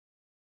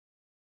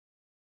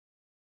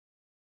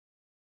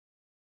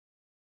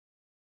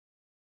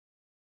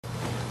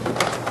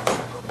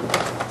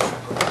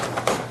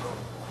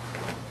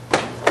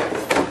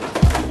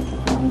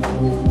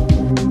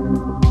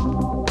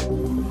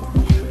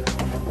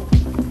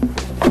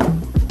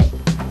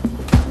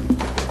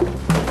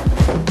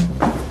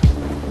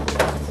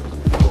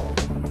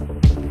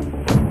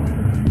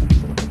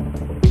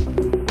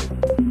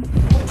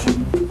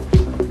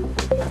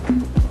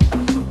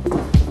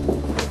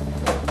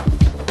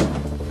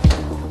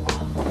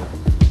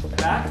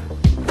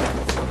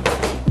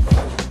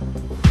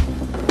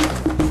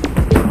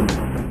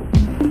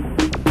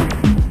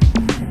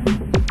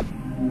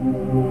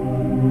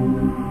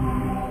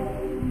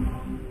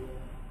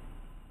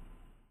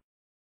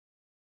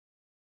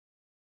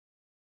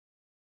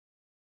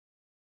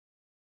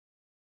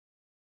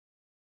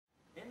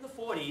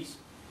40s,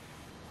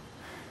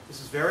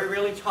 this is very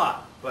rarely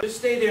taught, but just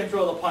stay there and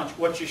throw the punch.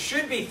 What you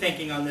should be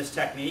thinking on this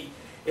technique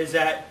is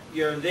that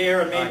you're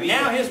there and maybe...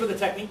 Now here's where the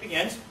technique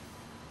begins.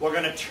 We're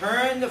going to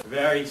turn the...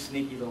 Very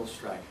sneaky little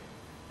strike.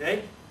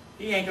 Okay?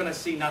 He ain't going to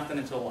see nothing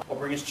until... We'll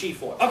bring his chi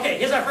forward. Okay,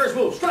 here's our first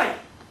move. Strike!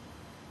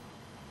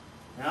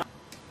 Now,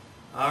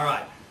 all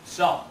right.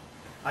 So,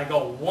 I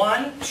go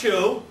 1,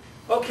 2.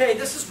 Okay,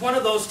 this is one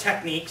of those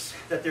techniques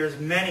that there's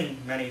many,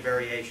 many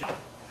variations.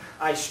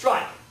 I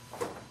strike.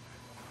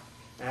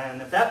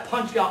 And if that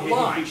punch got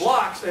blocked, he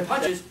blocks and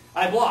punches,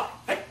 I block.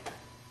 Hey.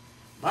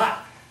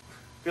 Ah.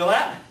 Feel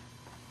that?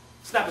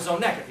 Snap his own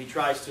neck if he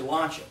tries to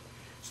launch it.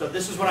 So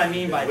this is what I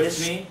mean by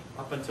this.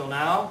 Up until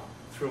now,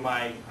 through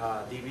my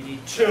DVD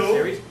 2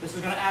 series, this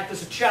is going to act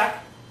as a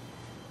check.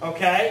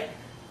 Okay?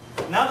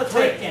 Now the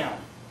takedown.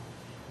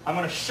 I'm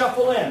going to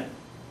shuffle in.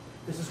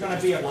 This is going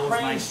to be a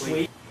crane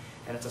sweep.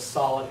 And it's a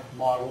solid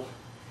model.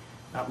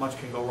 Not much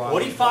can go wrong.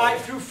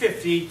 45 through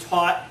 50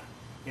 taught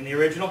in the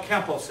original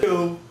Kempo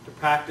system to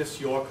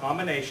practice your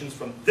combinations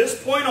from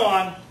this point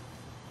on. I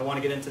don't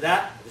want to get into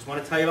that. I just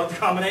want to tell you about the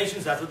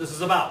combinations. That's what this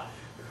is about.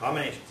 The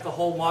combinations. The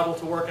whole model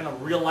to work in a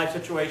real life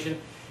situation.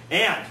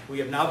 And we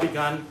have now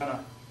begun to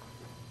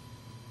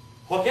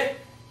hook it.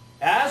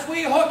 As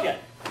we hook it,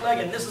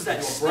 and this is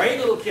that great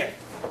little kick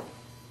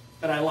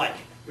that I like.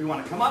 We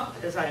want to come up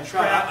as I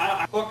try.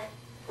 I hook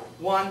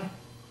 1,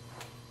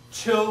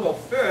 2, go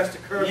first to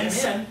curve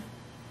in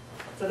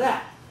to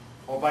that,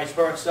 or vice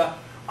versa.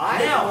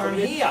 Now from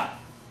here,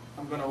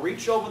 I'm going to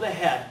reach over the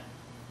head.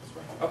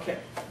 Okay,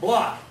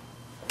 block,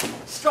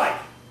 strike.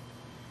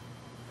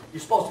 You're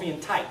supposed to be in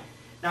tight.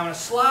 Now I'm going to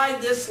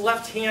slide this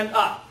left hand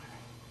up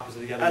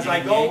as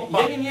I go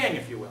yin and yang,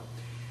 if you will.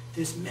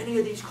 There's many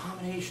of these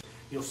combinations.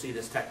 You'll see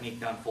this technique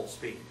done full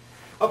speed.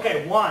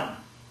 Okay, 1,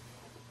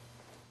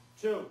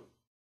 2.